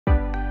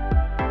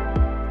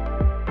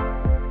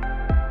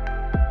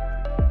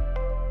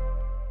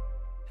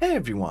Hey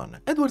everyone,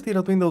 Edward here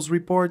at Windows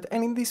Report,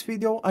 and in this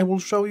video I will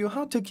show you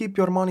how to keep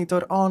your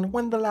monitor on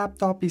when the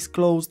laptop is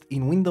closed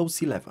in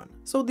Windows 11.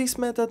 So this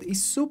method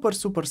is super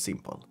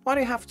simple. What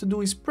you have to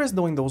do is press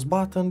the Windows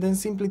button, then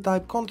simply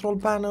type Control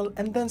Panel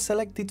and then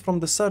select it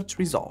from the search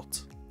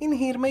results. In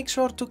here make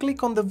sure to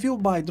click on the View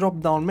by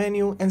drop-down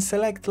menu and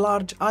select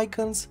Large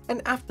Icons,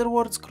 and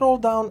afterwards scroll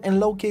down and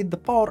locate the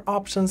Power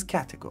Options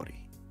category.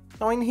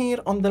 Now in here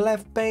on the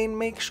left pane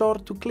make sure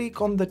to click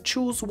on the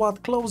Choose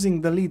what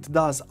closing the lid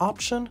does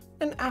option,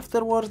 and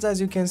afterwards as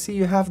you can see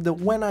you have the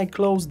When I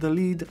close the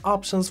lid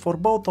options for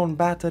both on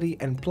battery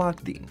and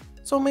plugged in.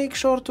 So make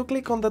sure to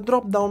click on the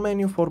drop down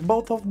menu for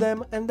both of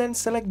them and then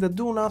select the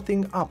Do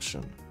Nothing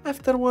option.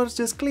 Afterwards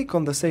just click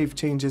on the Save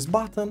Changes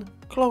button,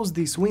 close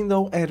this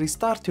window and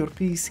restart your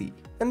PC.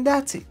 And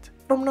that's it.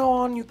 From now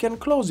on you can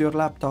close your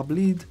laptop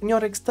lid and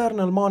your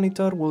external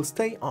monitor will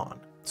stay on.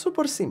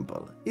 Super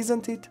simple,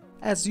 isn't it?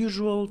 As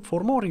usual,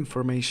 for more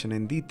information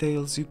and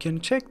details, you can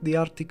check the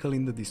article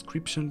in the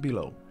description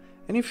below.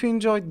 And if you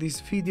enjoyed this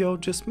video,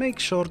 just make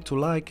sure to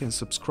like and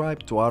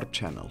subscribe to our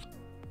channel.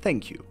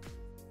 Thank you.